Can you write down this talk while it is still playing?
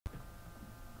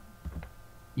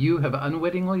You have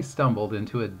unwittingly stumbled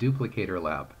into a duplicator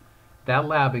lab. That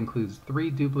lab includes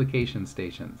 3 duplication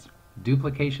stations: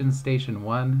 Duplication Station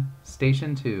 1,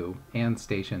 Station 2, and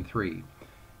Station 3.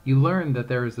 You learned that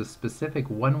there is a specific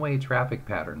one-way traffic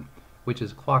pattern, which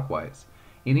is clockwise.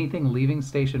 Anything leaving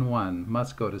Station 1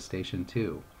 must go to Station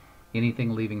 2.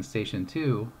 Anything leaving Station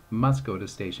 2 must go to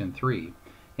Station 3.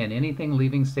 And anything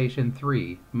leaving Station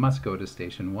 3 must go to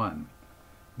Station 1.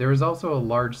 There is also a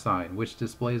large sign which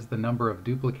displays the number of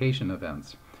duplication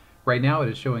events. Right now it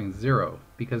is showing 0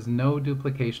 because no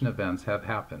duplication events have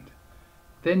happened.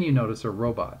 Then you notice a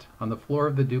robot on the floor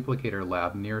of the duplicator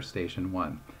lab near Station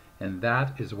 1, and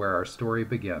that is where our story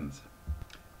begins.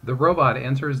 The robot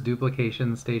enters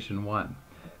Duplication Station 1.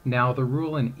 Now the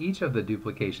rule in each of the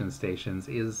duplication stations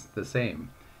is the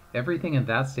same. Everything in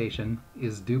that station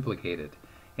is duplicated,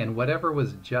 and whatever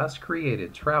was just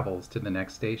created travels to the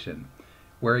next station,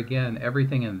 where again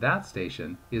everything in that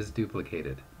station is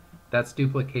duplicated. That's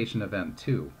duplication event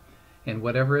 2, and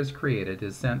whatever is created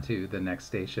is sent to the next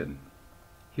station.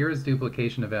 Here is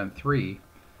duplication event 3,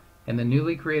 and the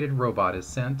newly created robot is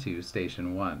sent to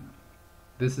Station 1.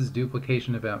 This is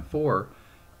duplication event 4,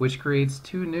 which creates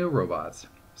 2 new robots,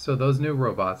 so those new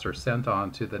robots are sent on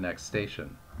to the next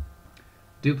station.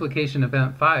 Duplication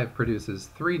event 5 produces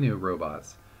 3 new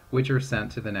robots, which are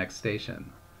sent to the next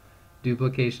station.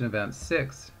 Duplication event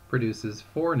 6 produces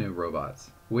 4 new robots,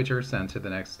 which are sent to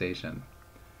the next station.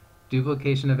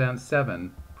 Duplication event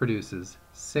 7 produces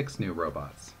 6 new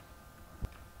robots.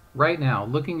 Right now,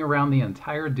 looking around the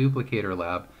entire duplicator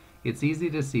lab, it's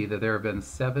easy to see that there have been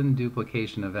 7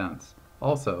 duplication events.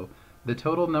 Also, the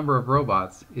total number of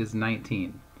robots is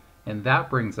 19, and that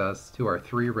brings us to our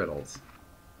 3 riddles.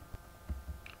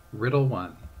 Riddle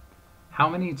 1. How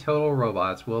many total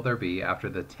robots will there be after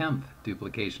the 10th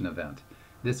duplication event?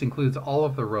 This includes all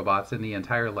of the robots in the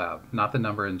entire lab, not the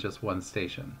number in just one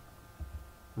station.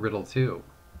 Riddle 2.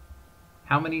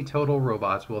 How many total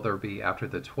robots will there be after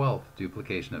the 12th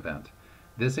duplication event?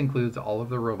 This includes all of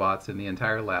the robots in the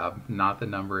entire lab, not the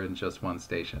number in just one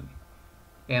station.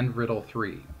 And Riddle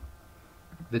 3.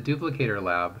 The duplicator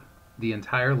lab, the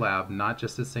entire lab, not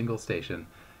just a single station,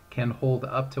 can hold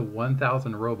up to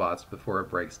 1,000 robots before it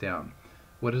breaks down.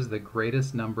 What is the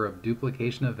greatest number of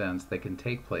duplication events that can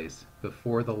take place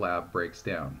before the lab breaks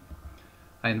down?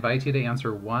 I invite you to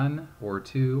answer 1 or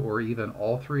 2 or even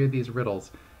all 3 of these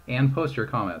riddles and post your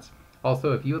comments.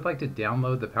 Also, if you would like to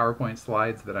download the PowerPoint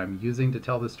slides that I'm using to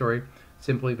tell this story,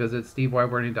 simply visit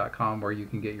stevewyborney.com where you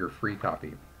can get your free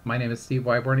copy. My name is Steve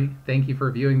Wyborney. Thank you for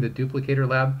viewing the Duplicator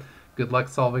Lab. Good luck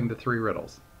solving the 3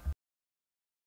 riddles.